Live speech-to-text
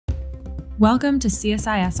Welcome to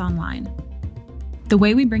CSIS Online. The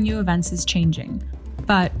way we bring you events is changing,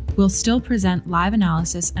 but we'll still present live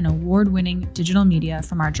analysis and award-winning digital media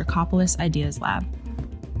from our Dracopolis Ideas Lab.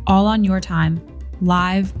 All on your time,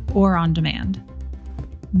 live or on demand.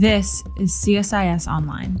 This is CSIS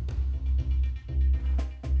Online.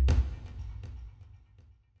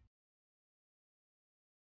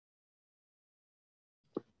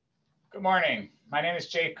 Good morning. My name is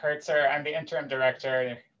Jake Kurtzer. I'm the interim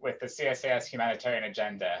director with the CSIS Humanitarian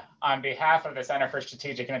Agenda. On behalf of the Center for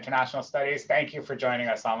Strategic and International Studies, thank you for joining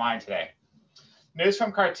us online today. News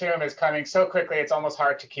from Khartoum is coming so quickly it's almost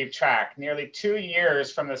hard to keep track. Nearly 2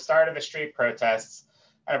 years from the start of the street protests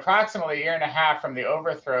and approximately a year and a half from the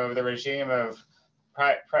overthrow of the regime of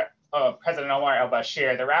President Omar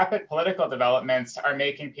al-Bashir, the rapid political developments are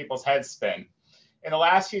making people's heads spin. In the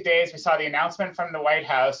last few days, we saw the announcement from the White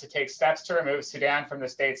House to take steps to remove Sudan from the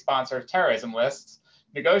state-sponsored terrorism lists,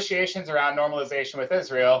 negotiations around normalization with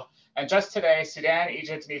Israel, and just today, Sudan,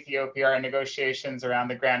 Egypt, and Ethiopia are in negotiations around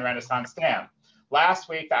the Grand Renaissance Dam. Last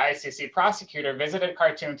week, the ICC prosecutor visited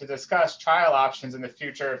Khartoum to discuss trial options in the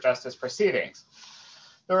future of justice proceedings.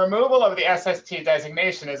 The removal of the SST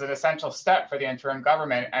designation is an essential step for the interim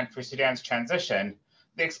government and for Sudan's transition.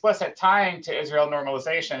 The explicit tying to Israel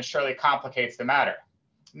normalization surely complicates the matter.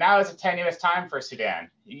 Now is a tenuous time for Sudan.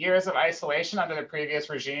 Years of isolation under the previous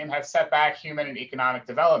regime have set back human and economic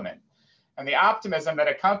development. And the optimism that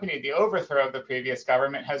accompanied the overthrow of the previous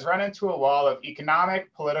government has run into a wall of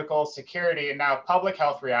economic, political, security, and now public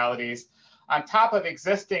health realities on top of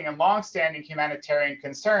existing and longstanding humanitarian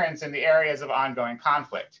concerns in the areas of ongoing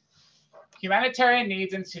conflict. Humanitarian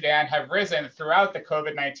needs in Sudan have risen throughout the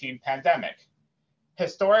COVID-19 pandemic.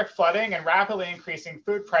 Historic flooding and rapidly increasing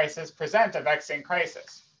food prices present a vexing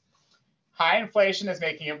crisis. High inflation is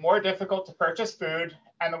making it more difficult to purchase food,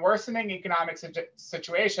 and the worsening economic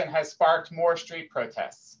situation has sparked more street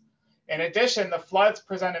protests. In addition, the floods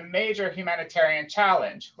present a major humanitarian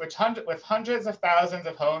challenge, with hundreds of thousands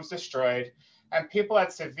of homes destroyed and people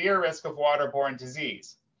at severe risk of waterborne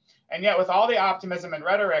disease. And yet, with all the optimism and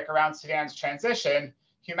rhetoric around Sudan's transition,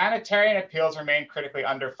 humanitarian appeals remain critically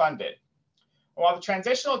underfunded. While the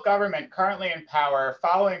transitional government currently in power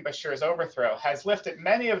following Bashir's overthrow has lifted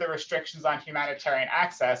many of the restrictions on humanitarian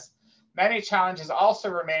access, many challenges also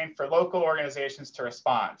remain for local organizations to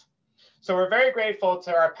respond. So we're very grateful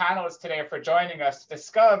to our panelists today for joining us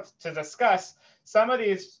to discuss some of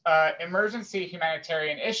these emergency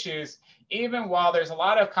humanitarian issues, even while there's a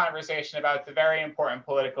lot of conversation about the very important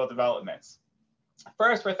political developments.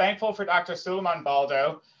 First, we're thankful for Dr. Suliman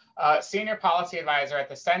Baldo, Senior Policy Advisor at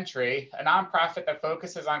the Sentry, a nonprofit that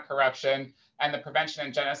focuses on corruption and the prevention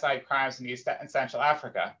and genocide crimes in East and Central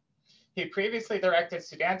Africa. He previously directed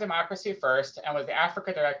Sudan Democracy First and was the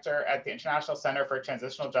Africa Director at the International Center for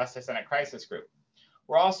Transitional Justice and a Crisis Group.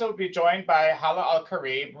 We'll also be joined by Hala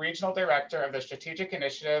Al-Karib, Regional Director of the Strategic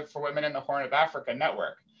Initiative for Women in the Horn of Africa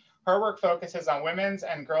Network. Her work focuses on women's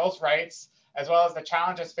and girls' rights, as well as the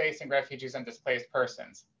challenges facing refugees and displaced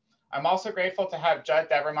persons. I'm also grateful to have Judd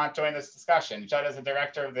Devermont join this discussion. Judd is the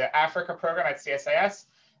director of the Africa program at CSIS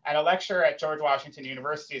and a lecturer at George Washington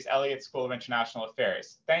University's Elliott School of International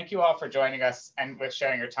Affairs. Thank you all for joining us and with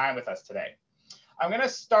sharing your time with us today. I'm going to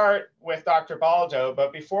start with Dr. Baldo,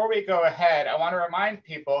 but before we go ahead, I want to remind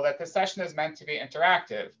people that this session is meant to be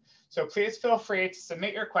interactive. So please feel free to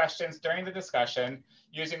submit your questions during the discussion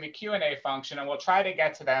using the Q&A function, and we'll try to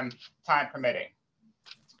get to them time permitting.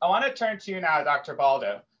 I want to turn to you now, Dr.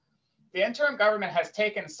 Baldo. The interim government has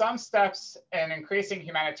taken some steps in increasing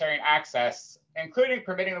humanitarian access, including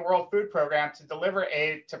permitting the World Food Program to deliver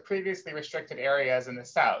aid to previously restricted areas in the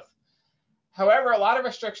South. However, a lot of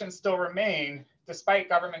restrictions still remain, despite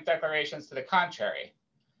government declarations to the contrary.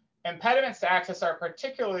 Impediments to access are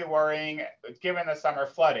particularly worrying given the summer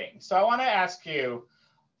flooding. So I want to ask you,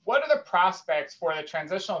 what are the prospects for the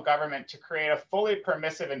transitional government to create a fully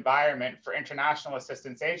permissive environment for international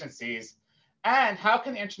assistance agencies? And how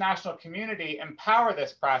can the international community empower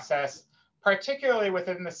this process, particularly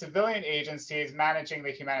within the civilian agencies managing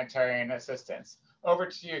the humanitarian assistance? Over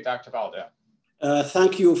to you, Dr. Baldo.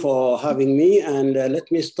 Thank you for having me. And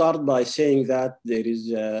let me start by saying that there is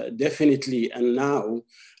definitely, and now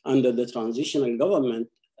under the transitional government,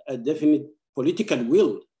 a definite political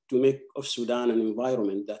will to make of Sudan an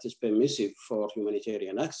environment that is permissive for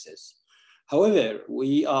humanitarian access. However,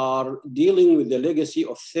 we are dealing with the legacy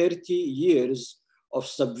of 30 years of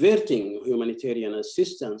subverting humanitarian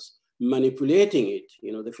assistance, manipulating it.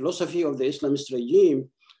 You know, the philosophy of the Islamist regime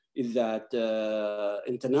is that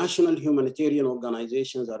international humanitarian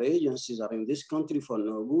organizations or agencies are in this country for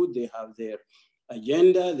no good. They have their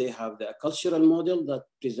agenda. They have the cultural model that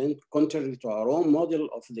present contrary to our own model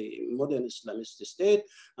of the modern Islamist state.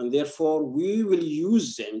 And therefore, we will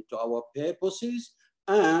use them to our purposes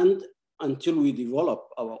and until we develop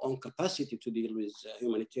our own capacity to deal with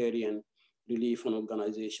humanitarian relief and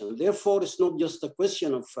organization. Therefore, it's not just a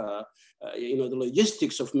question of the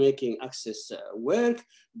logistics of making access work,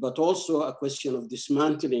 but also a question of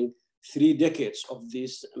dismantling 3 decades of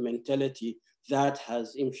this mentality that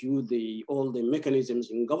has infused all the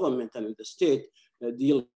mechanisms in government and in the state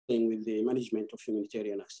dealing with the management of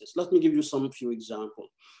humanitarian access. Let me give you some few examples.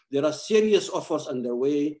 There are serious efforts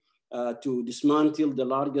underway to dismantle the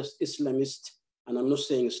largest Islamist, and I'm not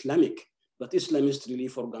saying Islamic, but Islamist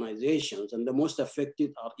relief organizations. And the most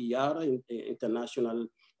affected are IARA, International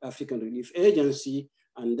African Relief Agency,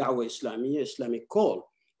 and Dawah Islamiyya, Islamic Call,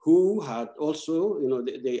 who had also,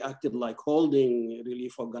 they acted like holding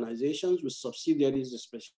relief organizations with subsidiaries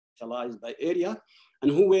specialized by area, and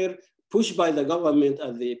who were pushed by the government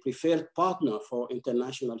as the preferred partner for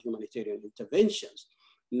international humanitarian interventions.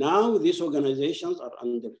 Now these organizations are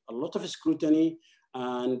under a lot of scrutiny,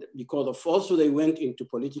 and because of also they went into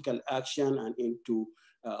political action and into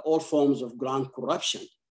all forms of grand corruption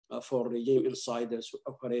for regime insiders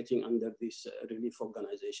operating under this relief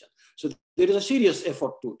organization. So there is a serious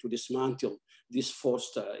effort to dismantle these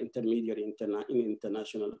forced intermediary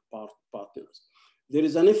international partners. There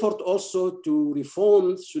is an effort also to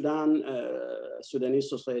reform Sudanese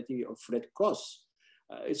Society of Red Cross.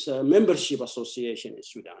 It's a membership association in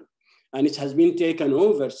Sudan. And it has been taken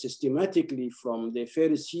over systematically from the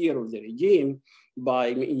first year of the regime by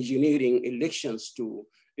engineering elections to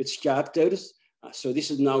its chapters. So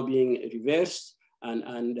this is now being reversed.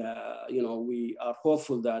 And we are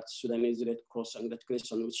hopeful that Sudanese Red Cross and Red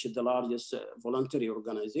Crescent, which is the largest voluntary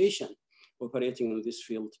organization operating in this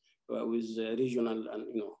field with regional and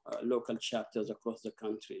local chapters across the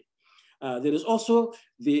country. There is also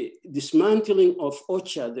the dismantling of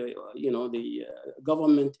OCHA, the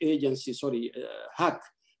government agency, HAC,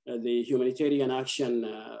 the Humanitarian Action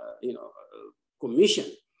Commission.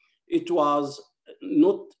 It was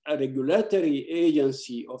not a regulatory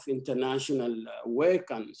agency of international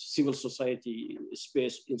work and civil society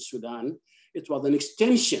space in Sudan. It was an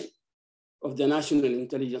extension of the National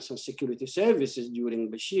Intelligence and Security Services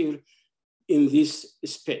during Bashir in this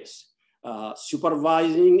space.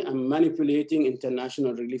 Supervising and manipulating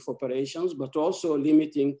international relief operations, but also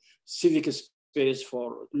limiting civic space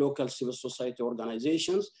for local civil society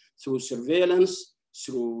organizations through surveillance,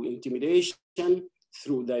 through intimidation,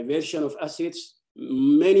 through diversion of assets.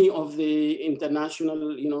 Many of the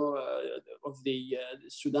international,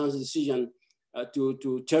 Sudan's decision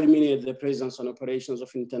to terminate the presence and operations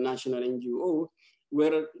of international NGOs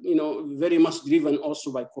were, very much driven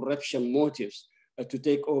also by corruption motives. To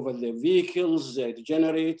take over their vehicles, their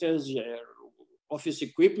generators, their office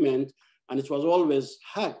equipment, and it was always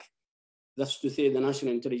HAC, that's to say the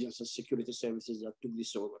National Intelligence and Security Services that took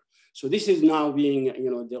this over. So this is now being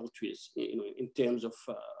dealt with in terms of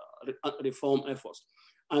reform efforts.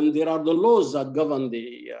 And there are the laws that govern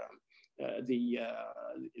the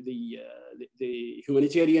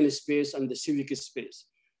humanitarian space and the civic space.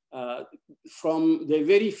 From the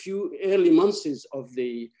very few early months of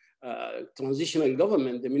the transitional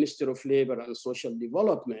government, the Minister of Labor and Social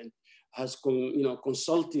Development has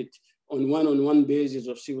consulted on one-on-one basis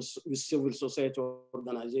with civil society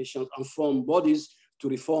organizations and formed bodies to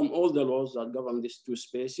reform all the laws that govern these two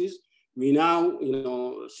spaces. We now,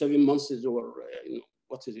 7 months or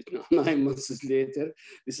what is it now, 9 months later,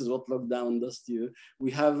 this is what lockdown does to you.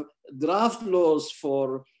 We have draft laws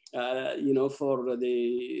for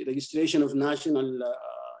the registration of national,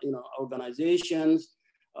 organizations,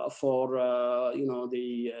 for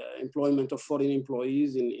the employment of foreign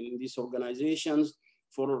employees in these organizations,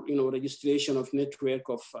 for registration of network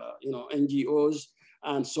of NGOs,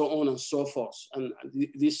 and so on and so forth. And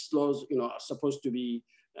these laws are supposed to be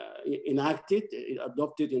enacted,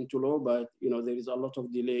 adopted into law, but there is a lot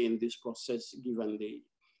of delay in this process given the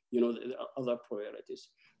the other priorities.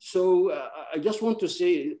 So I just want to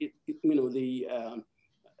say, the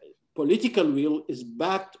political will is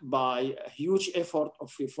backed by a huge effort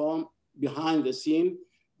of reform behind the scene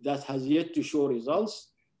that has yet to show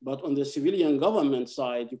results. But on the civilian government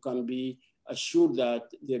side, you can be assured that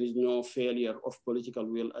there is no failure of political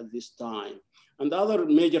will at this time. And the other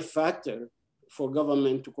major factor for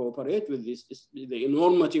government to cooperate with this is the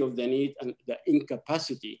enormity of the need and the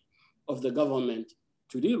incapacity of the government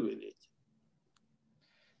to deal with it.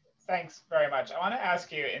 Thanks very much. I want to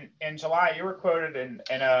ask you, in July, you were quoted in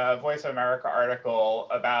a Voice of America article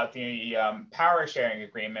about the power sharing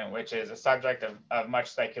agreement, which is a subject of much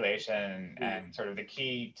speculation and sort of the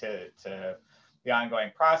key to the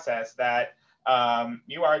ongoing process, that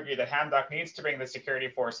you argue that Hamdok needs to bring the security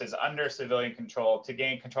forces under civilian control to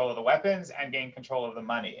gain control of the weapons and gain control of the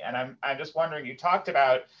money. And I'm just wondering, you talked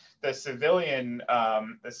about the civilian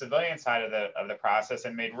side of the process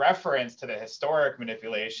and made reference to the historic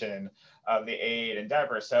manipulation of the aid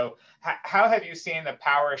endeavor. So how have you seen the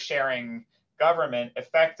power sharing government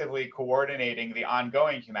effectively coordinating the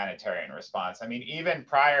ongoing humanitarian response? I mean, even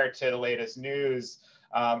prior to the latest news,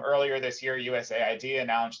 earlier this year, USAID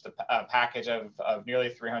announced a package of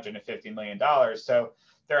nearly $350 million. So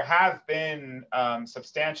there have been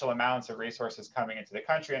substantial amounts of resources coming into the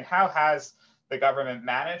country. And how has the government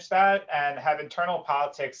manage that, and have internal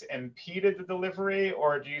politics impeded the delivery,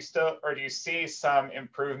 or do you see some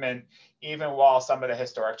improvement even while some of the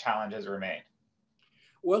historic challenges remain?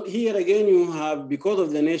 Well, here again, you have, because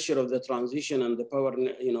of the nature of the transition and the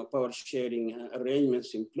power sharing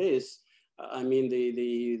arrangements in place, I mean,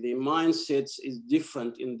 the mindset is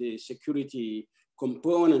different in the security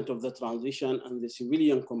component of the transition and the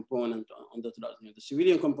civilian component on the transition. The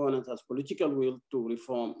civilian component has political will to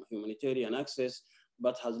reform humanitarian access,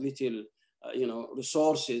 but has little,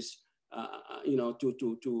 resources,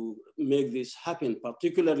 to make this happen,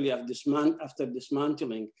 particularly after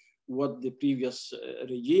dismantling what the previous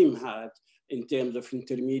regime had in terms of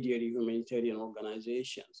intermediary humanitarian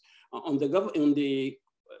organizations. On the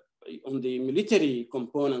military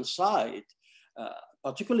component side,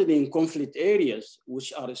 particularly in conflict areas,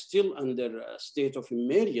 which are still under a state of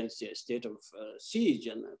emergency, a state of siege,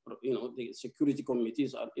 and the security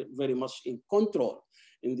committees are very much in control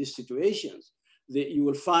in these situations. You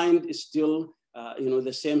will find still,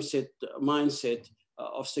 the same mindset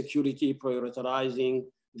of security, prioritizing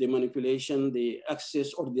the manipulation, the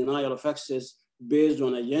access or denial of access based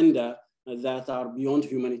on agenda that are beyond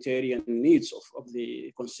humanitarian needs of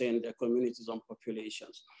the concerned communities and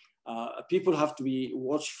populations. People have to be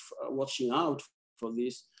watching out for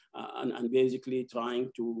this and basically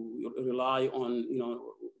trying to rely on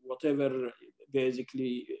whatever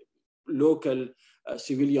basically local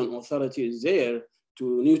civilian authority is there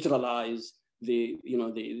to neutralize the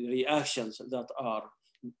reactions that are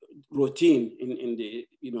routine in the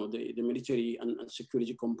military and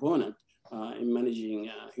security component in managing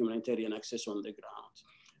humanitarian access on the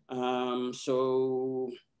ground.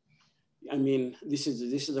 So, I mean, this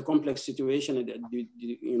is a complex situation.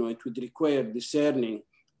 It would require discerning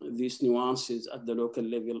these nuances at the local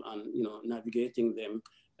level and navigating them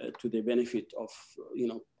to the benefit of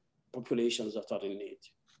populations that are in need.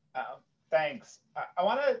 Thanks. I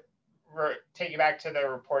want to take you back to the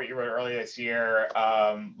report you wrote earlier this year,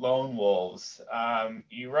 Lone Wolves.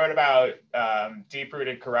 You wrote about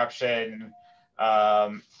deep-rooted corruption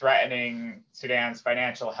threatening Sudan's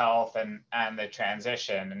financial health and the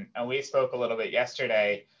transition. And we spoke a little bit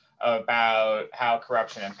yesterday about how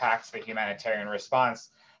corruption impacts the humanitarian response.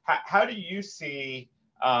 How do you see,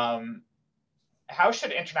 how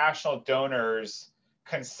should international donors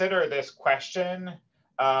consider this question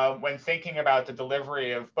when thinking about the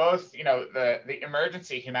delivery of both, the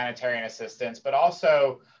emergency humanitarian assistance, but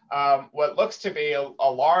also what looks to be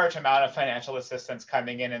a large amount of financial assistance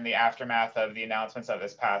coming in the aftermath of the announcements of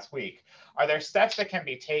this past week? Are there steps that can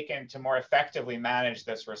be taken to more effectively manage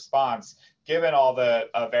this response, given all the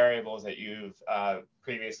variables that you've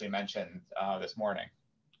previously mentioned this morning?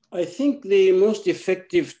 I think the most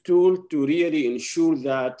effective tool to really ensure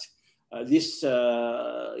that this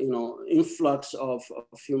influx of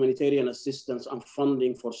humanitarian assistance and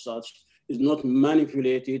funding for such is not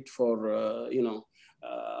manipulated for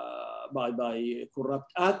by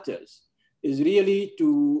corrupt actors is really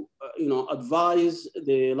to advise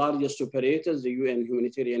the largest operators, the UN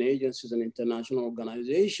humanitarian agencies and international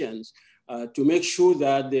organizations, to make sure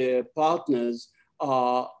that their partners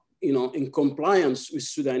are in compliance with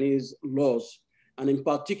Sudanese laws, and in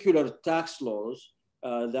particular tax laws,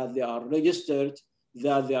 that they are registered,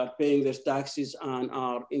 that they are paying their taxes and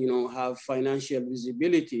are, have financial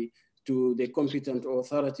visibility to the competent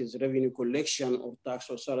authorities, revenue collection or tax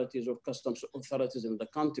authorities or customs authorities in the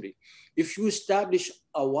country. If you establish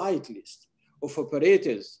a white list of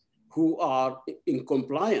operators who are in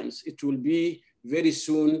compliance, it will be very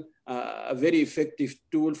soon a very effective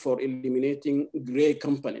tool for eliminating gray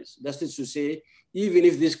companies. That is to say, even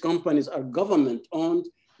if these companies are government owned,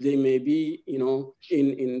 they may be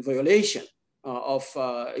in violation of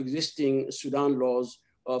existing Sudan laws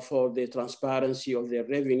for the transparency of their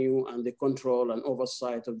revenue and the control and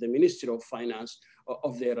oversight of the Ministry of Finance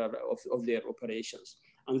of their operations.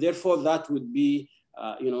 And therefore, that would be,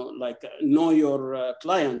 like know your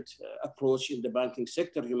client approach in the banking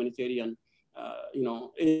sector. Humanitarian,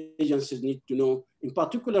 agencies need to know, in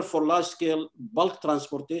particular for large-scale bulk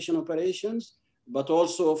transportation operations, but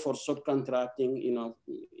also for subcontracting,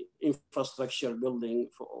 infrastructure building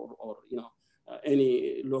or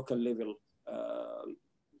any local level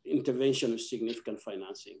intervention with significant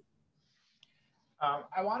financing.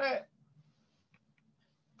 I want to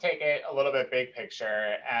take it a little bit big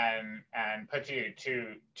picture and put to you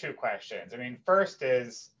two questions. I mean, first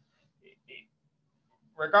is,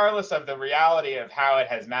 regardless of the reality of how it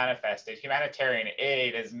has manifested, humanitarian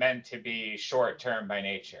aid is meant to be short-term by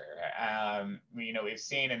nature. We've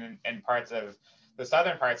seen in parts of the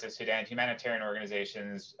southern parts of Sudan, humanitarian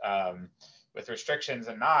organizations with restrictions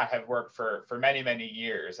and not have worked for many, many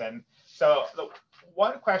years. And so the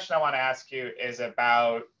one question I want to ask you is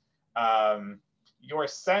about your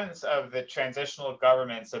sense of the transitional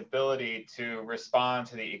government's ability to respond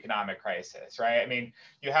to the economic crisis, right? I mean,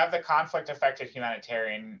 you have the conflict-affected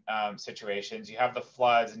humanitarian situations, you have the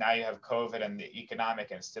floods, now you have COVID and the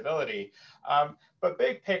economic instability. But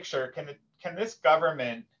big picture, can this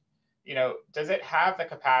government, does it have the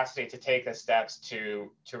capacity to take the steps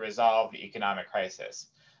to resolve the economic crisis?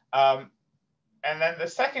 And then the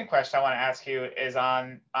second question I want to ask you is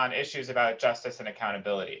on issues about justice and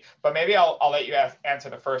accountability. But maybe I'll let you answer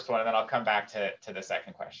the first one, and then I'll come back to the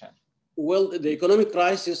second question. Well, the economic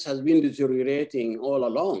crisis has been deteriorating all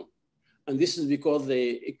along. And this is because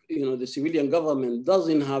the civilian government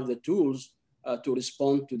doesn't have the tools to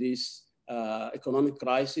respond to this economic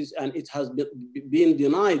crisis, and it has been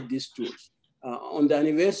denied these tools. On the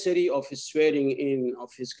anniversary of his swearing in of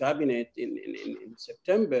his cabinet in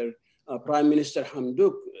September, Prime Minister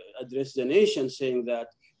Hamdok addressed the nation saying that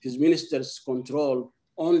his ministers control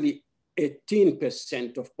only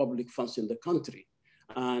 18% of public funds in the country.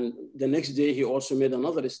 And the next day, he also made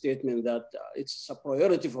another statement that it's a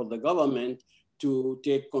priority for the government to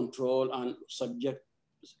take control and subject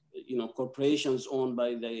corporations owned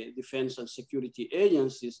by the defense and security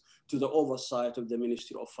agencies to the oversight of the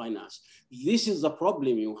Ministry of Finance. This is the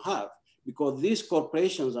problem you have, because these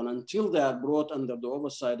corporations, and until they are brought under the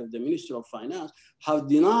oversight of the Ministry of Finance, have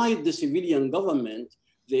denied the civilian government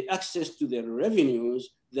the access to their revenues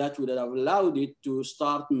that would have allowed it to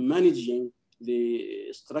start managing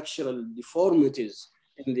the structural deformities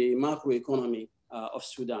in the macroeconomy of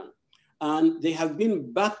Sudan. And they have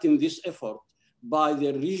been backed in this effort by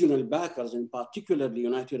their regional backers, in particular the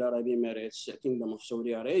United Arab Emirates, Kingdom of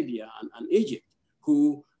Saudi Arabia, and Egypt,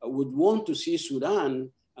 who would want to see Sudan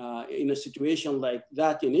in a situation like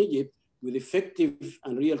that in Egypt, with effective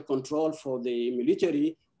and real control for the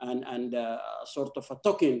military and sort of a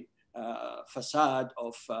token facade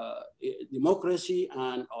of democracy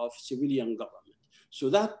and of civilian government. So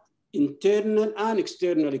that internal and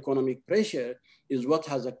external economic pressure is what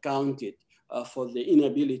has accounted for the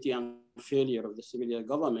inability and failure of the civilian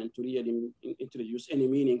government to really introduce any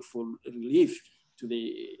meaningful relief to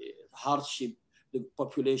the hardship the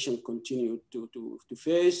population continued to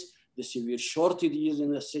face, the severe shortages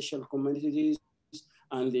in the essential commodities,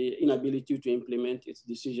 and the inability to implement its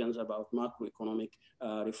decisions about macroeconomic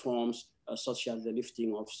reforms, such as the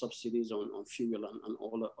lifting of subsidies on fuel and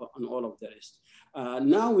all of the rest.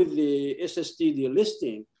 Now with the SST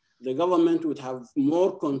delisting, the government would have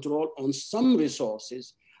more control on some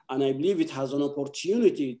resources, and I believe it has an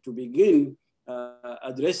opportunity to begin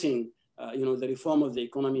addressing the reform of the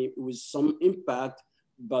economy with some impact,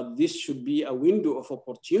 but this should be a window of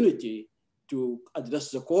opportunity to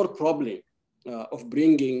address the core problem of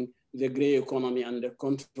bringing the gray economy under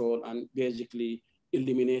control and basically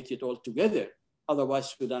eliminate it altogether.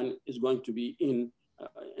 Otherwise, Sudan is going to be in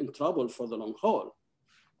trouble for the long haul.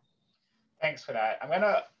 Thanks for that. I'm going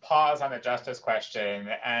to pause on the justice question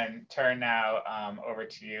and turn now over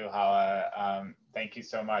to you, Hala. Thank you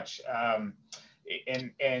so much.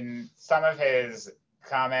 In some of his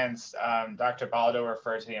comments, Dr. Baldo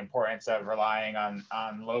referred to the importance of relying on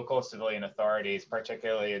local civilian authorities,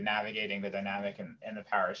 particularly in navigating the dynamic in the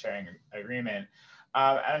power sharing agreement.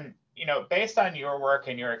 And based on your work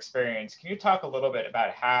and your experience, can you talk a little bit about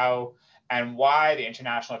how and why the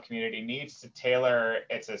international community needs to tailor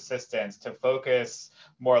its assistance to focus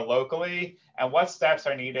more locally, and what steps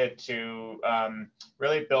are needed to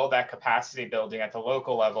really build that capacity building at the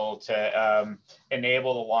local level to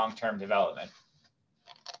enable the long-term development?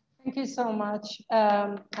 Thank you so much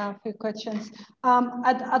for your questions.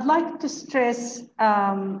 I'd like to stress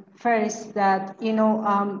first that,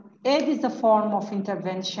 aid is a form of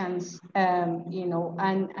interventions, and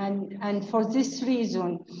for this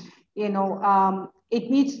reason, it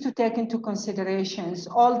needs to take into considerations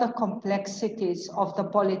all the complexities of the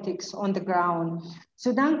politics on the ground.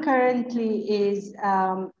 Sudan currently is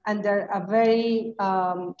under a very,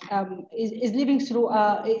 is living through,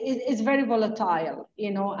 is very volatile,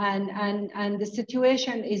 and the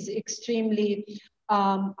situation is extremely,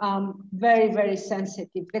 very, very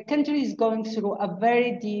sensitive. The country is going through a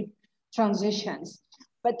very deep transitions.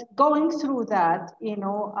 But going through that,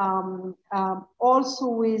 also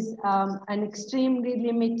with an extremely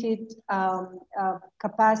limited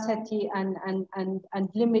capacity and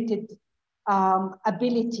limited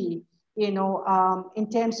ability, in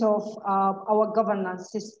terms of our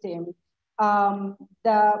governance system.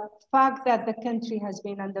 The fact that the country has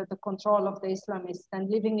been under the control of the Islamists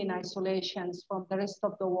and living in isolations from the rest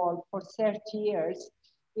of the world for 30 years,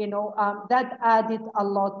 that added a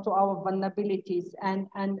lot to our vulnerabilities and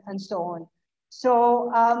so on. So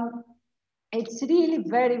it's really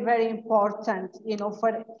very, very important,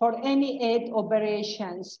 for any aid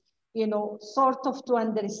operations, sort of to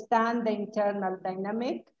understand the internal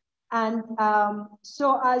dynamic, and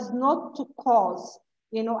so as not to cause,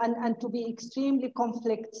 and to be extremely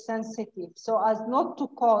conflict sensitive, so as not to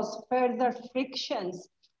cause further frictions,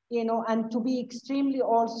 and to be extremely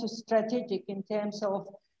also strategic in terms of,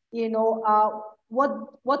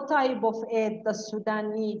 what type of aid does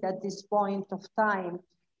Sudan need at this point of time,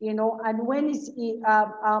 and when is,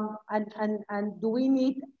 and do we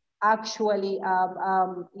need actually,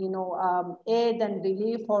 aid and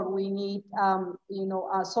relief, or we need,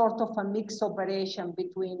 a sort of a mixed operation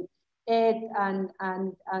between aid and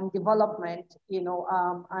development,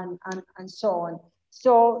 and so on.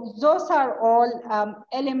 So those are all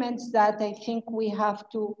elements that I think we have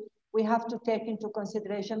to take into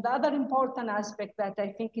consideration. The other important aspect that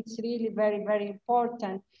I think it's really very, very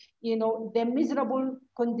important, the miserable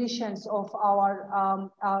conditions of our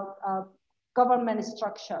government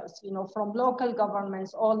structures, from local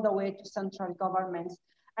governments all the way to central governments.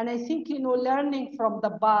 And I think, learning from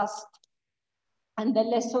the past and the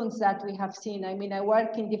lessons that we have seen. I mean, I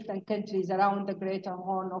work in different countries around the Greater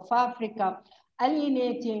Horn of Africa,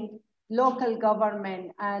 alienating local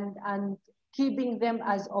government and keeping them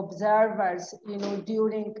as observers,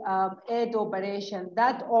 during aid operation.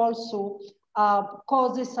 That also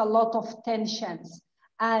causes a lot of tensions.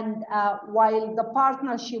 And while the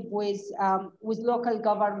partnership with local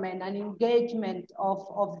government and engagement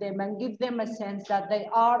of them, and give them a sense that they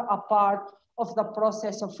are a part of the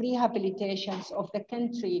process of rehabilitations of the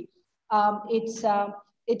country,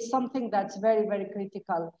 it's something that's very, very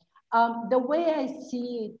critical. The way I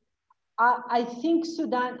see it, I think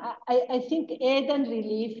Sudan, I think aid and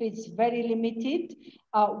relief is very limited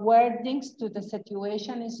wordings to the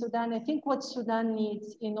situation in Sudan. I think what Sudan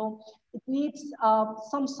needs, it needs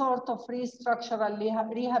some sort of restructural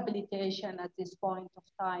rehabilitation at this point of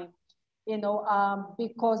time,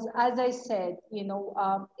 because as I said,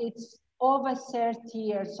 it's over 30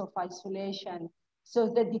 years of isolation. So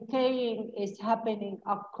the decaying is happening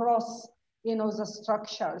across the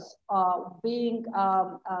structures, being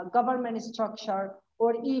government structure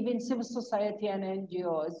or even civil society and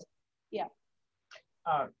NGOs. Yeah.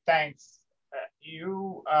 Thanks.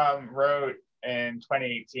 You wrote in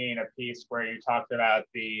 2018 a piece where you talked about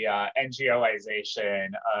the NGOization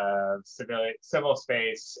of civil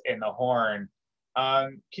space in the Horn.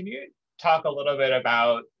 Can you talk a little bit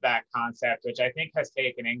about that concept, which I think has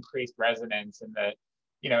taken increased resonance in the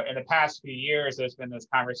in the past few years? There's been this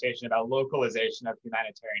conversation about localization of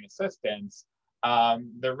humanitarian assistance.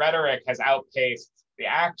 The rhetoric has outpaced the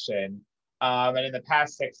action. And in the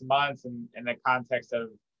past 6 months, in the context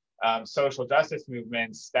of social justice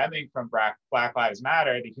movements stemming from Black Lives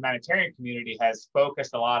Matter, the humanitarian community has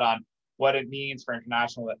focused a lot on what it means for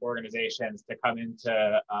international organizations to come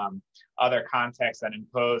into other contexts and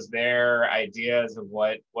impose their ideas of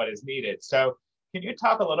what is needed. So can you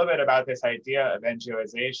talk a little bit about this idea of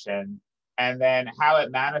NGOization, and then how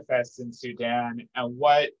it manifests in Sudan, and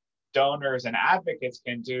what donors and advocates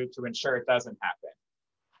can do to ensure it doesn't happen?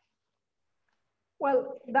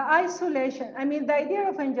 Well, the isolation, I mean, the idea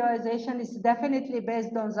of NGOization is definitely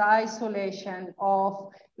based on the isolation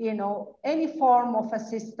of, any form of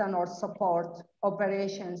assistance or support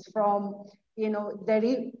operations from,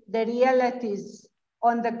 the realities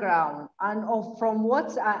on the ground, and from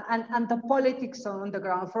what's and the politics on the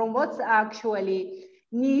ground, from what's actually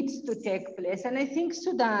needs to take place. And I think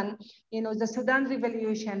Sudan, the Sudan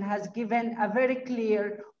revolution has given a very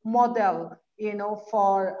clear model,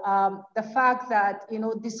 for the fact that,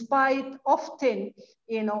 despite often,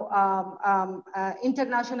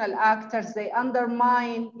 international actors, they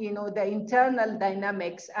undermine, the internal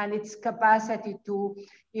dynamics and its capacity to,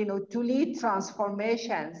 to lead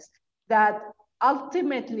transformations, that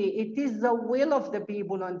ultimately it is the will of the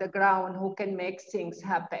people on the ground who can make things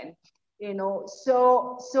happen.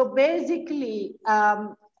 So basically,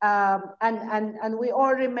 and we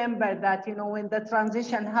all remember that, when the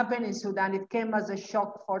transition happened in Sudan, it came as a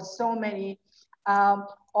shock for so many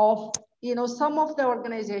of, some of the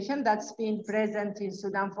organization that's been present in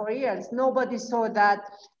Sudan for years. Nobody saw that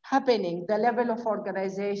happening, the level of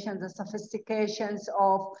organization, the sophistications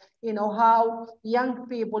of, how young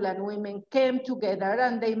people and women came together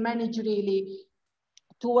and they managed really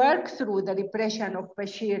to work through the repression of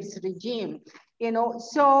Bashir's regime.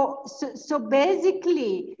 So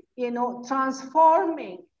basically,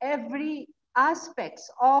 transforming every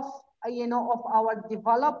aspects of, of our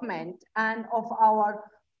development and of our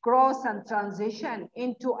growth and transition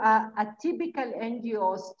into a typical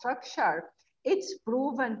NGO structure, it's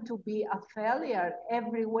proven to be a failure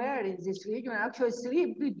everywhere in this region. Actually, it's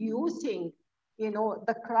reproducing,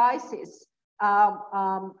 the crisis.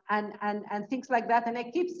 And things like that. And I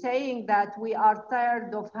keep saying that we are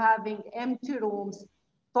tired of having empty rooms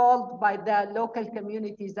told by the local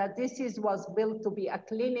communities that this was built to be a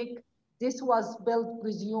clinic, this was built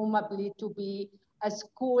presumably to be a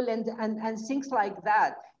school, and things like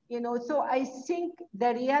that. So I think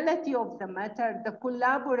the reality of the matter, the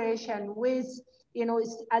collaboration with,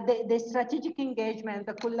 the strategic engagement,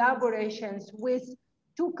 the collaborations with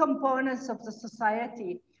two components of the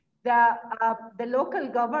society, the local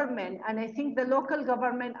government, and I think the local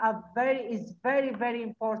government is very, very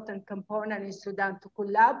important component in Sudan to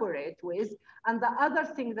collaborate with. And the other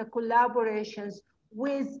thing, the collaborations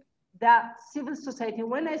with the civil society.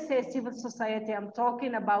 When I say civil society, I'm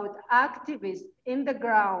talking about activists in the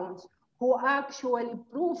grounds who actually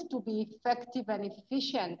prove to be effective and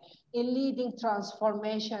efficient in leading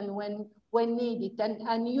transformation when needed,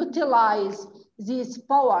 and utilize these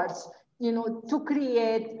powers, to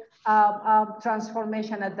create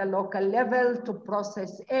transformation at the local level, to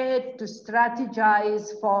process aid, to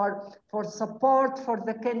strategize for support for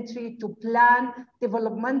the country, to plan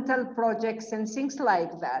developmental projects and things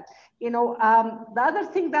like that. The other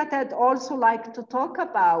thing that I'd also like to talk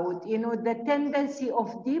about, the tendency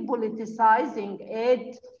of depoliticizing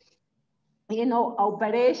aid,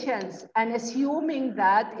 operations, and assuming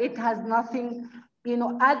that it has nothing,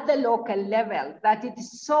 at the local level, that it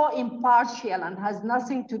is so impartial and has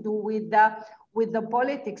nothing to do with the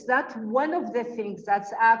politics. That's one of the things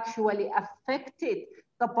that's actually affected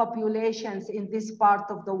the populations in this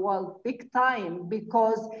part of the world big time,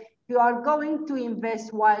 because you are going to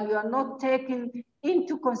invest while you are not taking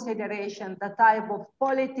into consideration the type of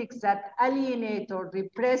politics that alienate or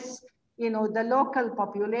repress, the local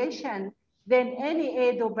population, then any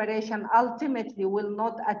aid operation ultimately will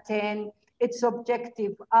not attain its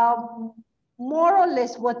objective. More or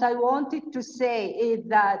less what I wanted to say is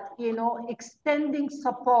that, extending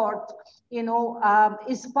support,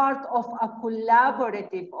 is part of a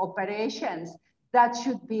collaborative operations that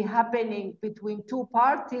should be happening between two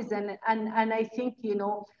parties. And I think,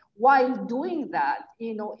 while doing that,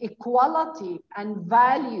 equality and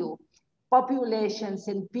value populations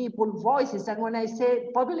and people voices. And when I say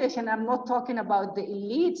population, I'm not talking about the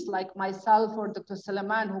elites like myself or Dr.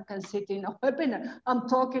 Suliman who can sit in a webinar. I'm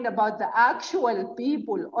talking about the actual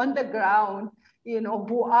people on the ground,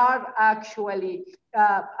 who are actually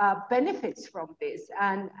benefits from this.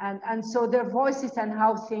 And so their voices and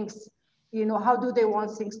how things, how do they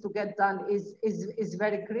want things to get done is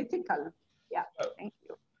very critical. Yeah, thank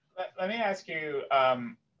you. Let me ask you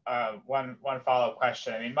one follow-up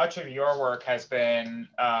question. I mean, much of your work has been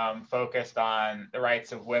focused on the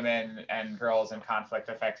rights of women and girls in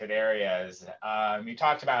conflict-affected areas. You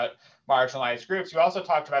talked about marginalized groups. You also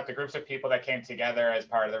talked about the groups of people that came together as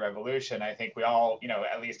part of the revolution. I think we all,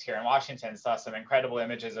 at least here in Washington, saw some incredible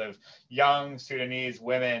images of young Sudanese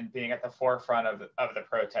women being at the forefront of the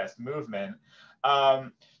protest movement.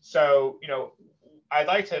 So, I'd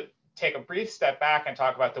like to take a brief step back and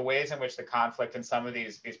talk about the ways in which the conflict and some of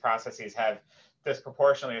these processes have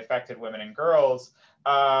disproportionately affected women and girls.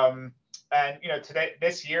 And today,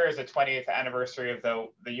 this year is the 20th anniversary of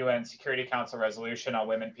the UN Security Council resolution on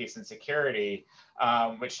women, peace, and security,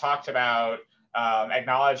 which talked about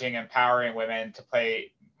acknowledging, empowering women to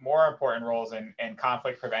play more important roles in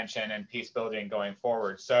conflict prevention and peace building going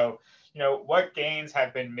forward. So, what gains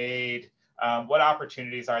have been made What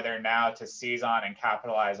opportunities are there now to seize on and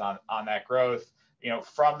capitalize on that growth,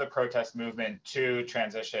 from the protest movement to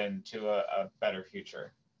transition to a better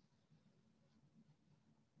future?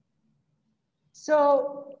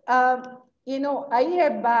 So, a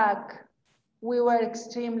year back, we were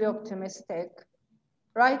extremely optimistic.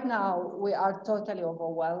 Right now, we are totally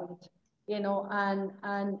overwhelmed, and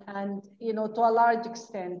to a large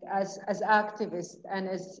extent, as activists and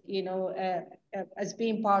as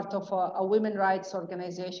being part of a women's rights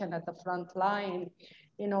organization at the front line,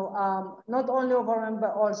 not only overwhelmed,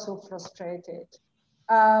 but also frustrated.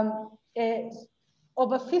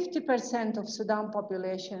 Over 50% of Sudan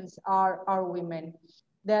populations are women.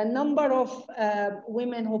 The number of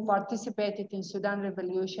women who participated in Sudan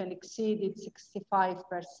revolution exceeded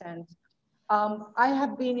 65%. I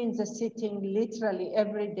have been in the sitting literally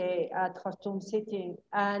every day at Khartoum sitting,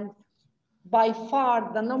 and by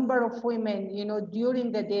far the number of women,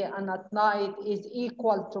 during the day and at night is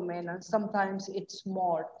equal to men, and sometimes it's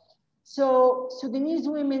more. So Sudanese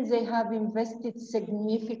women, they have invested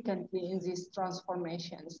significantly in these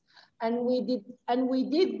transformations. And we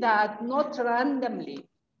did that not randomly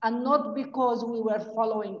and not because we were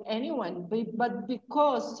following anyone, but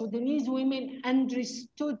because Sudanese women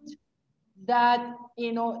understood that,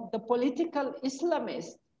 the political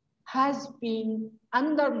Islamist has been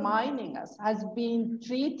undermining us, has been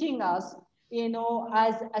treating us,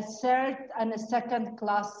 as a third and a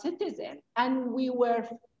second-class citizen. And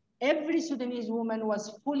every Sudanese woman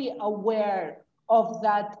was fully aware of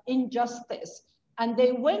that injustice, and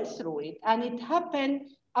they went through it. And it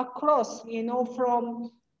happened across,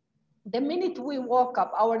 from the minute we woke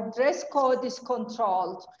up, our dress code is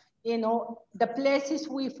controlled. The places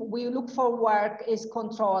we look for work is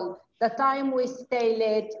controlled. The time we stay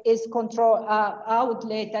late is controlled, out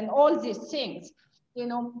late, and all these things.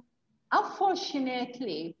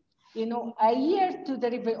 Unfortunately, over a year to the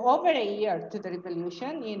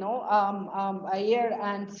revolution, a year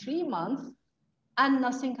and 3 months, and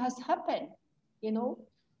nothing has happened.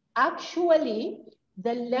 Actually,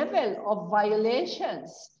 the level of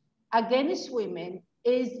violations against women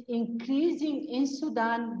is increasing in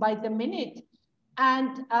Sudan by the minute.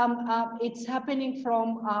 And it's happening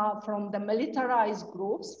from the militarized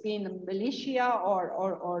groups, being militia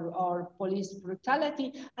or police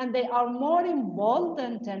brutality, and they are more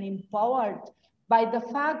emboldened and empowered by the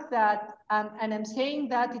fact that, and I'm saying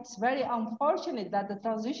that it's very unfortunate that the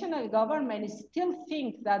transitional government still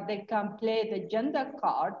think that they can play the gender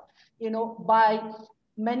card, by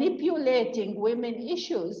manipulating women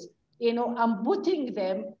issues, and putting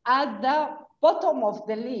them at the bottom of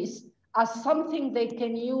the list as something they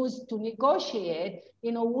can use to negotiate,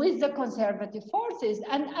 with the conservative forces.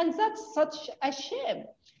 And that's such a shame.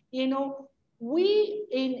 We,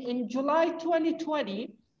 in July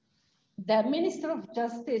 2020, the Minister of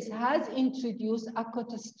Justice has introduced a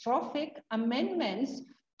catastrophic amendments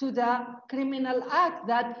to the Criminal Act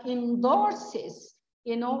that endorses,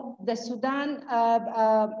 the Sudan,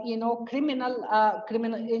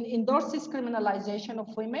 endorses criminalization of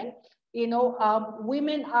women.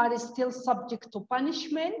 Women are still subject to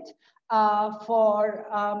punishment for,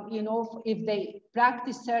 if they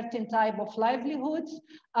practice certain type of livelihoods.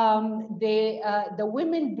 The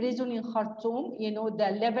women prison in Khartoum,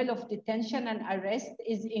 the level of detention and arrest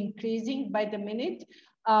is increasing by the minute.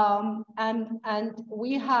 And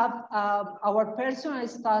we have our personal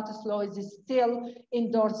status law is still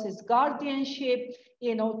endorses guardianship.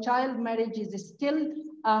 Child marriage is still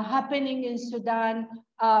happening in Sudan.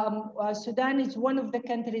 Sudan is one of the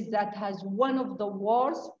countries that has one of the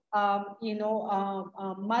worst,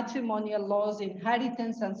 matrimonial laws,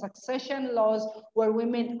 inheritance and succession laws, where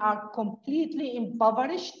women are completely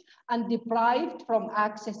impoverished and deprived from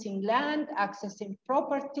accessing land, accessing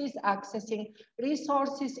properties, accessing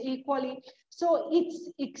resources equally. So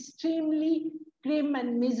it's extremely grim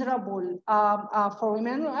and miserable for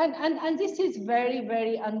women. And this is very,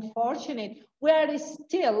 very unfortunate. We are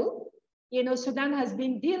still, Sudan has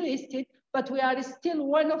been delisted, but we are still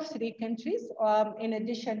one of 3 countries, in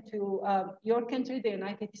addition to your country, the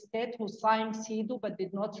United States, who signed CEDAW but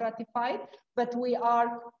did not ratify. But we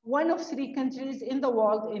are one of 3 countries in the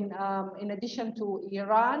world, in addition to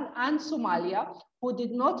Iran and Somalia, who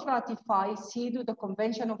did not ratify CEDAW, the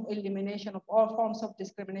Convention of Elimination of All Forms of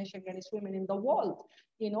Discrimination Against Women in the world.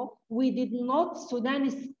 We did not, Sudan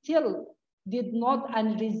still did not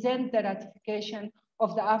and resent the ratification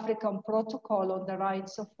of the African Protocol on the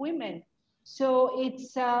Rights of Women. So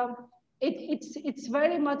it's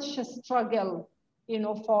very much a struggle,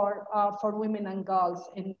 for women and girls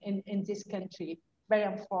in this country. Very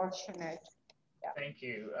unfortunate. Yeah. Thank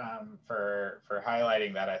you for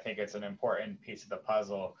highlighting that. I think it's an important piece of the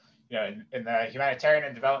puzzle. You know, in the humanitarian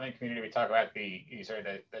and development community, we talk about the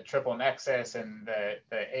triple nexus and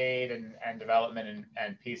the aid and development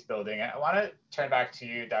and peace building. I want to turn back to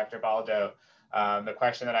you, Dr. Baldo. The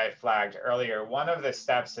question that I flagged earlier, one of the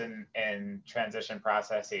steps in transition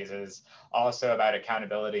processes is also about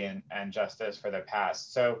accountability and justice for the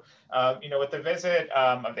past. So, you know, with the visit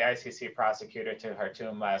of the ICC prosecutor to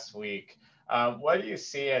Khartoum last week, what do you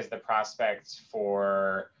see as the prospects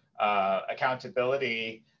for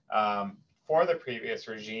accountability for the previous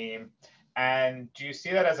regime? And do you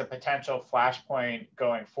see that as a potential flashpoint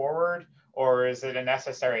going forward? Or is it a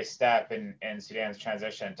necessary step in Sudan's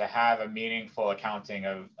transition to have a meaningful accounting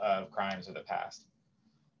of crimes of the past?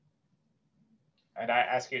 And I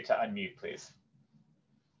ask you to unmute, please.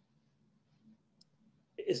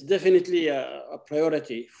 It's definitely a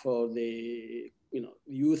priority for the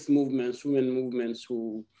youth movements, women movements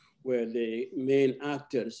who were the main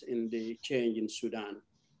actors in the change in Sudan,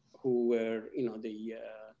 who were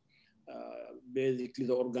basically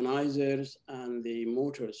the organizers and the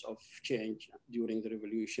motors of change during the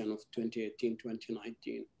revolution of 2018,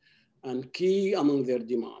 2019. And key among their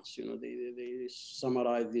demands, they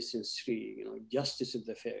summarize this in three, justice is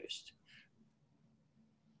the first,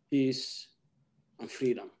 peace and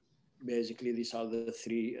freedom. Basically, these are the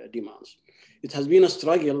three demands. It has been a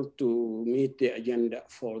struggle to meet the agenda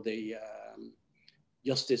for the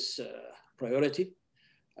justice priority.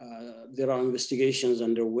 There are investigations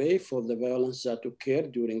underway for the violence that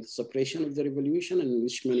occurred during the suppression of the revolution, in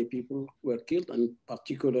which many people were killed, and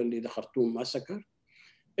particularly the Khartoum massacre.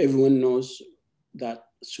 Everyone knows that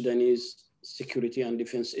Sudanese security and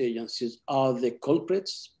defense agencies are the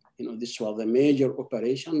culprits. This was a major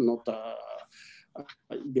operation, not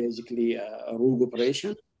basically a rogue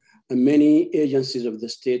operation. And many agencies of the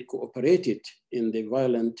state cooperated in the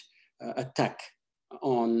violent attack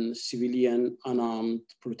on civilian unarmed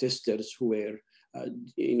protesters who were,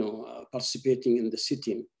 participating in the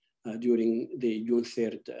sitting during the June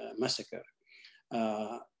 3rd massacre.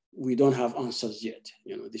 We don't have answers yet.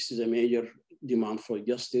 This is a major demand for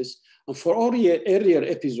justice. And for earlier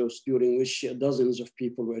episodes during which dozens of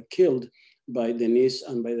people were killed by the NIS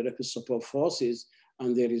and by the Rapid Support Forces,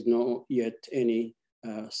 and there is no yet any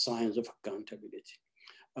signs of accountability.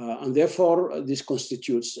 And therefore, this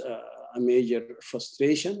constitutes a major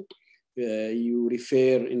frustration. You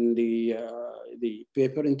refer in the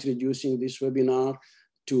paper introducing this webinar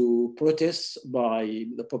to protests by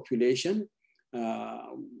the population.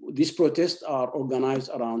 These protests are organized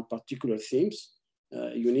around particular themes,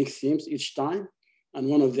 unique themes each time. And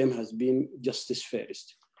one of them has been justice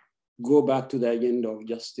first. Go back to the agenda of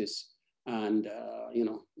justice and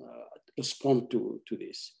respond to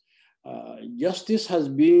this. Justice has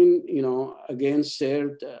been, again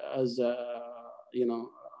served as a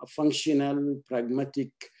functional,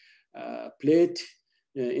 pragmatic plate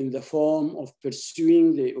in the form of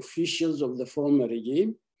pursuing the officials of the former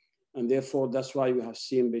regime. And therefore, that's why we have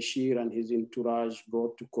seen Bashir and his entourage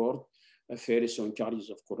brought to court, first on charges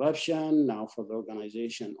of corruption, now for the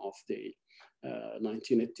organization of the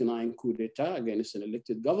 1989 coup d'etat against an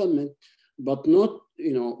elected government, but not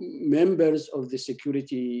members of the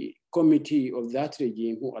security committee of that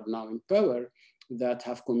regime who are now in power that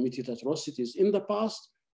have committed atrocities in the past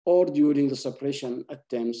or during the suppression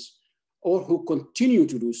attempts, or who continue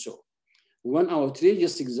to do so. One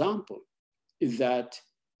outrageous example is that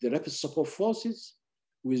the Rapid Support Forces,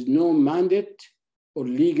 with no mandate or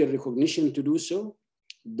legal recognition to do so,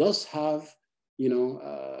 does have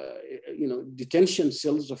detention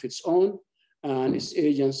cells of its own, and its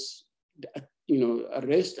agents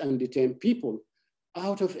arrest and detain people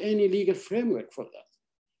out of any legal framework for that.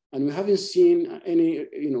 And we haven't seen any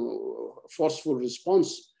forceful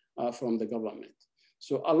response from the government.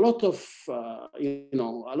 So a lot of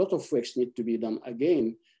works need to be done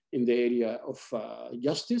again in the area of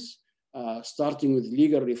justice, starting with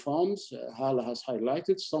legal reforms. Hala has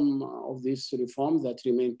highlighted some of these reforms that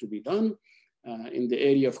remain to be done. In the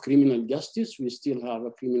area of criminal justice, we still have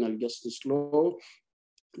a criminal justice law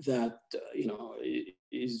that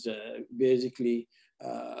is basically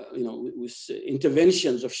with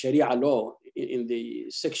interventions of Sharia law in the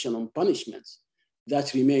section on punishments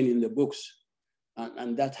that remain in the books,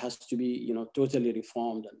 and that has to be totally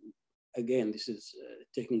reformed. And again, this is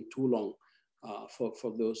taking too long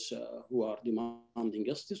for those who are demanding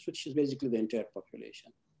justice, which is basically the entire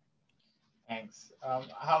population. Thanks.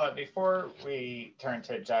 Hala, before we turn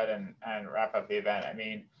to Judd and wrap up the event, I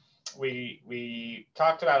mean, we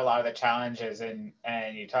talked about a lot of the challenges, and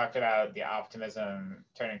you talked about the optimism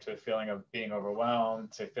turning to a feeling of being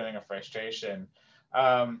overwhelmed, to a feeling of frustration.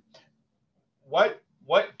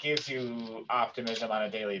 What gives you optimism on a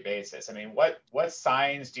daily basis? I mean, what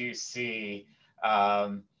signs do you see?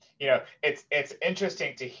 You know, it's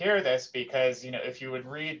interesting to hear this because, you know, if you would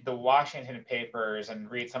read the Washington papers and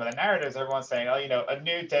read some of the narratives, everyone's saying, oh, you know, a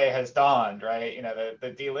new day has dawned, right? You know,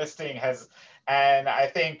 the delisting has, and I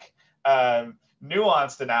think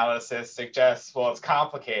nuanced analysis suggests, well, it's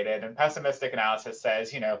complicated, and pessimistic analysis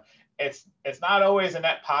says, you know, it's not always a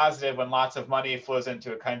net positive when lots of money flows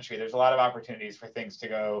into a country. There's a lot of opportunities for things to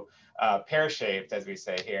go pear-shaped, as we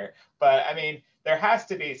say here. But I mean, there has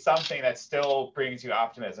to be something that still brings you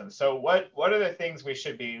optimism. So what are the things we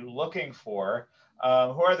should be looking for?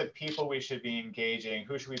 Who are the people we should be engaging?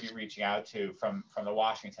 Who should we be reaching out to from the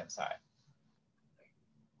Washington side?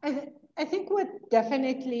 I think what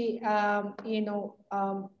definitely, you know,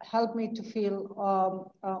 helped me to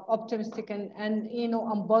feel optimistic and, you know,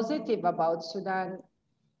 I'm positive about Sudan,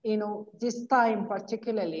 you know, this time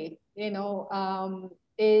particularly, you know,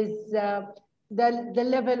 is the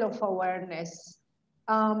level of awareness.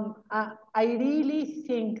 I really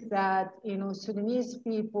think that, you know, Sudanese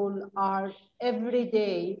people are every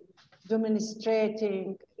day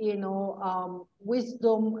demonstrating, you know,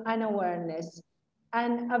 wisdom and awareness,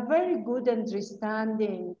 and a very good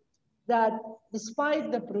understanding that despite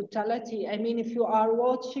the brutality, I mean, if you are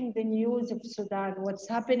watching the news of Sudan, what's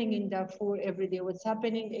happening in Darfur every day, what's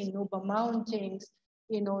happening in Nuba Mountains,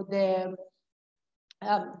 you know, the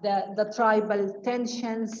tribal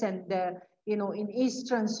tensions and the, you know, in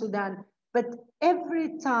Eastern Sudan. But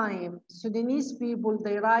every time Sudanese people,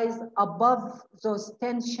 they rise above those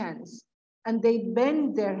tensions and they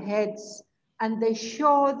bend their heads and they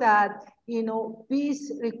show that, you know,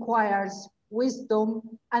 peace requires wisdom,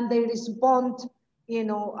 and they respond, you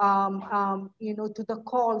know, to the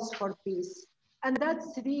calls for peace. And that's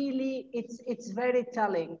really, it's very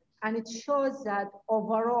telling. And it shows that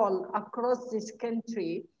overall across this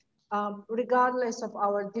country, regardless of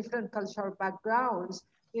our different cultural backgrounds,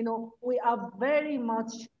 you know, we are very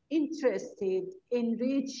much interested in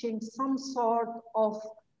reaching some sort of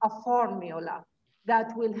a formula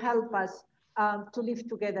that will help us to live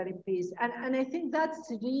together in peace. And I think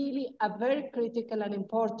that's really a very critical and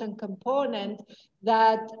important component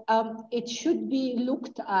that it should be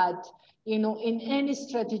looked at, you know, in any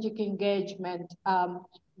strategic engagement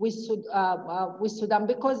with Sudan,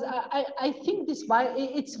 because I think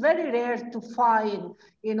it's very rare to find,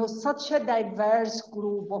 you know, such a diverse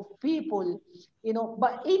group of people, you know,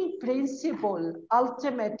 but in principle,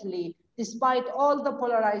 ultimately, despite all the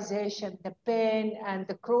polarization, the pain and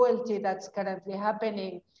the cruelty that's currently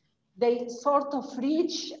happening, they sort of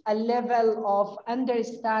reach a level of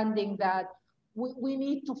understanding that we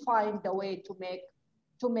need to find a way to make,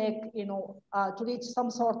 you know, to reach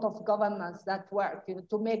some sort of governance that work, you know,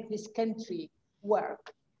 to make this country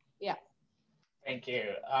work. Yeah. Thank you.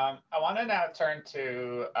 I want to now turn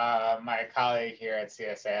to my colleague here at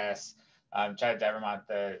CSAS, Judd Devermont,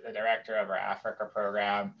 the director of our Africa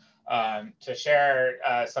program, to share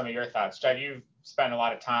some of your thoughts. Judd, you've spent a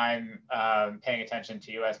lot of time paying attention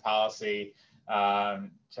to U.S. policy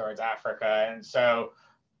towards Africa. And so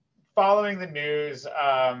following the news,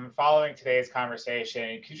 following today's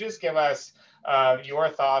conversation, could you just give us your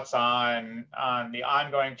thoughts on the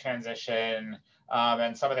ongoing transition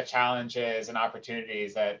and some of the challenges and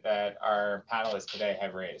opportunities that our panelists today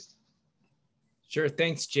have raised? Sure,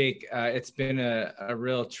 thanks, Jake. It's been a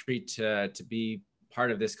real treat to be part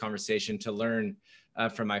of this conversation, to learn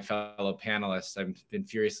from my fellow panelists. I've been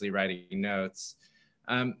furiously writing notes.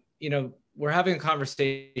 You know, we're having a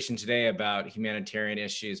conversation today about humanitarian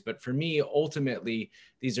issues, but for me, ultimately,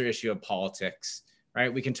 these are issues of politics,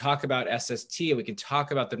 right? We can talk about SST, we can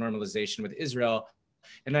talk about the normalization with Israel,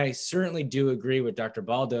 and I certainly do agree with Dr.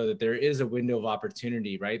 Baldo that there is a window of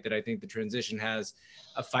opportunity, right? That I think the transition has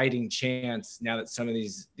a fighting chance now that some of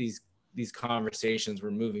these conversations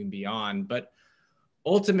we're moving beyond. But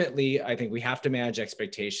ultimately, I think we have to manage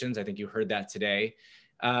expectations. I think you heard that today.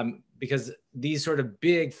 Because these sort of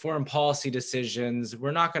big foreign policy decisions, we're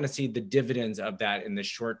not going to see the dividends of that in the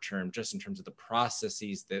short term, just in terms of the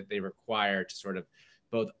processes that they require to sort of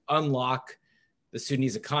both unlock the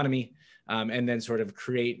Sudanese economy and then sort of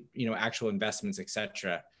create, you know, actual investments, et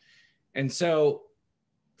cetera. And so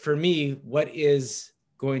for me, what is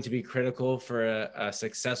going to be critical for a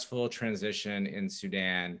successful transition in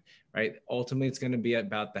Sudan, right? Ultimately, it's going to be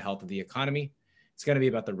about the health of the economy. It's going to be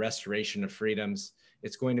about the restoration of freedoms.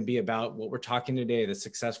 It's going to be about what we're talking today, the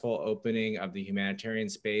successful opening of the humanitarian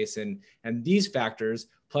space. And these factors,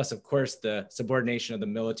 plus of course the subordination of the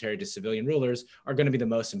military to civilian rulers, are going to be the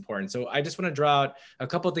most important. So I just want to draw out a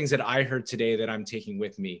couple of things that I heard today that I'm taking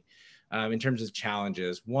with me in terms of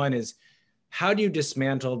challenges. One is, how do you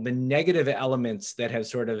dismantle the negative elements that have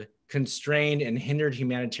sort of constrained and hindered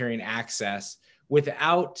humanitarian access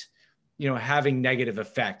without, having negative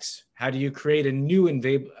effects? How do you create a new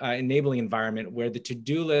enabling environment where the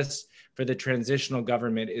to-do list for the transitional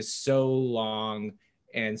government is so long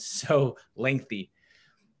and so lengthy?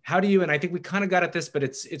 How do you, and I think we kind of got at this, but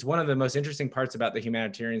it's one of the most interesting parts about the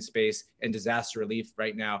humanitarian space and disaster relief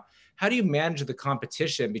right now. How do you manage the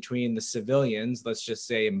competition between the civilians, let's just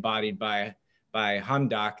say embodied by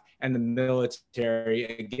Hamdak, and the military,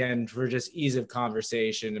 again, for just ease of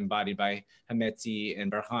conversation, embodied by Hameti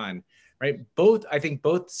and Barhan, right? I think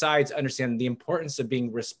both sides understand the importance of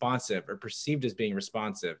being responsive, or perceived as being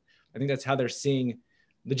responsive. I think that's how they're seeing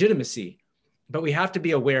legitimacy. But we have to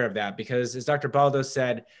be aware of that, because as Dr. Baldo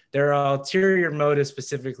said, there are ulterior motives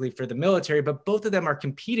specifically for the military, but both of them are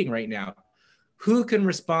competing right now. Who can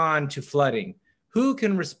respond to flooding? Who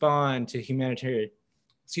can respond to humanitarian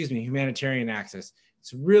access?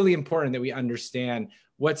 It's really important that we understand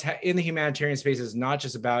what's in the humanitarian space is not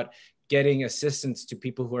just about getting assistance to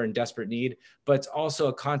people who are in desperate need, but it's also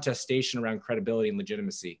a contestation around credibility and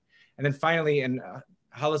legitimacy. And then finally, and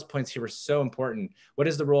Hala's points here were so important. What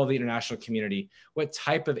is the role of the international community? What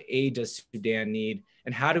type of aid does Sudan need?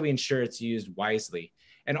 And how do we ensure it's used wisely?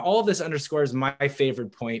 And all of this underscores my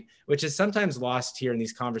favorite point, which is sometimes lost here in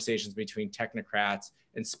these conversations between technocrats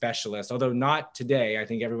and specialists, although not today. I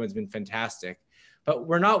think everyone's been fantastic, but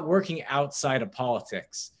we're not working outside of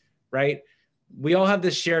politics, right? We all have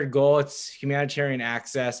this shared goal, it's humanitarian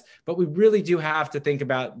access, but we really do have to think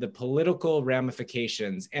about the political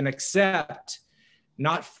ramifications and accept,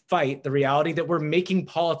 not fight, the reality that we're making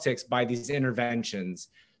politics by these interventions.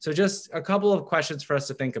 So just a couple of questions for us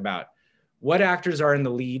to think about. What actors are in the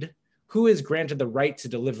lead? Who is granted the right to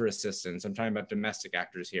deliver assistance? I'm talking about domestic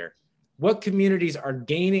actors here. What communities are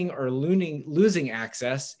gaining or losing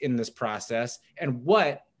access in this process? And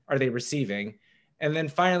what are they receiving? And then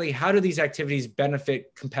finally, how do these activities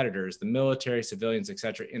benefit competitors, the military, civilians, et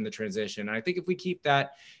cetera, in the transition? And I think if we keep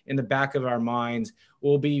that in the back of our minds,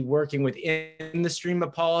 we'll be working within the stream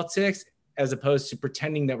of politics as opposed to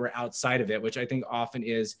pretending that we're outside of it, which I think often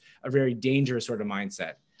is a very dangerous sort of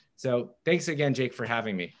mindset. So thanks again, Jake, for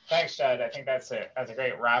having me. Thanks, Judd. I think that's a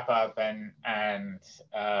great wrap up. And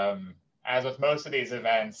as with most of these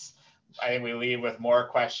events, I think we leave with more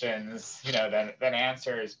questions, than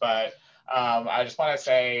answers. But I just want to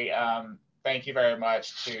say thank you very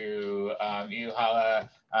much to you, Hala,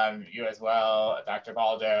 you as well, Dr.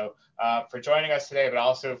 Baldo, for joining us today, but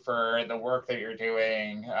also for the work that you're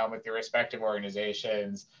doing with your respective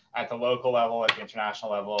organizations at the local level, at the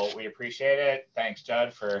international level. We appreciate it. Thanks,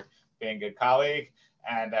 Judd, for being a good colleague.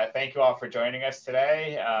 And thank you all for joining us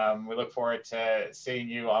today. We look forward to seeing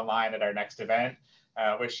you online at our next event.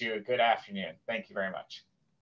 Wish you a good afternoon. Thank you very much.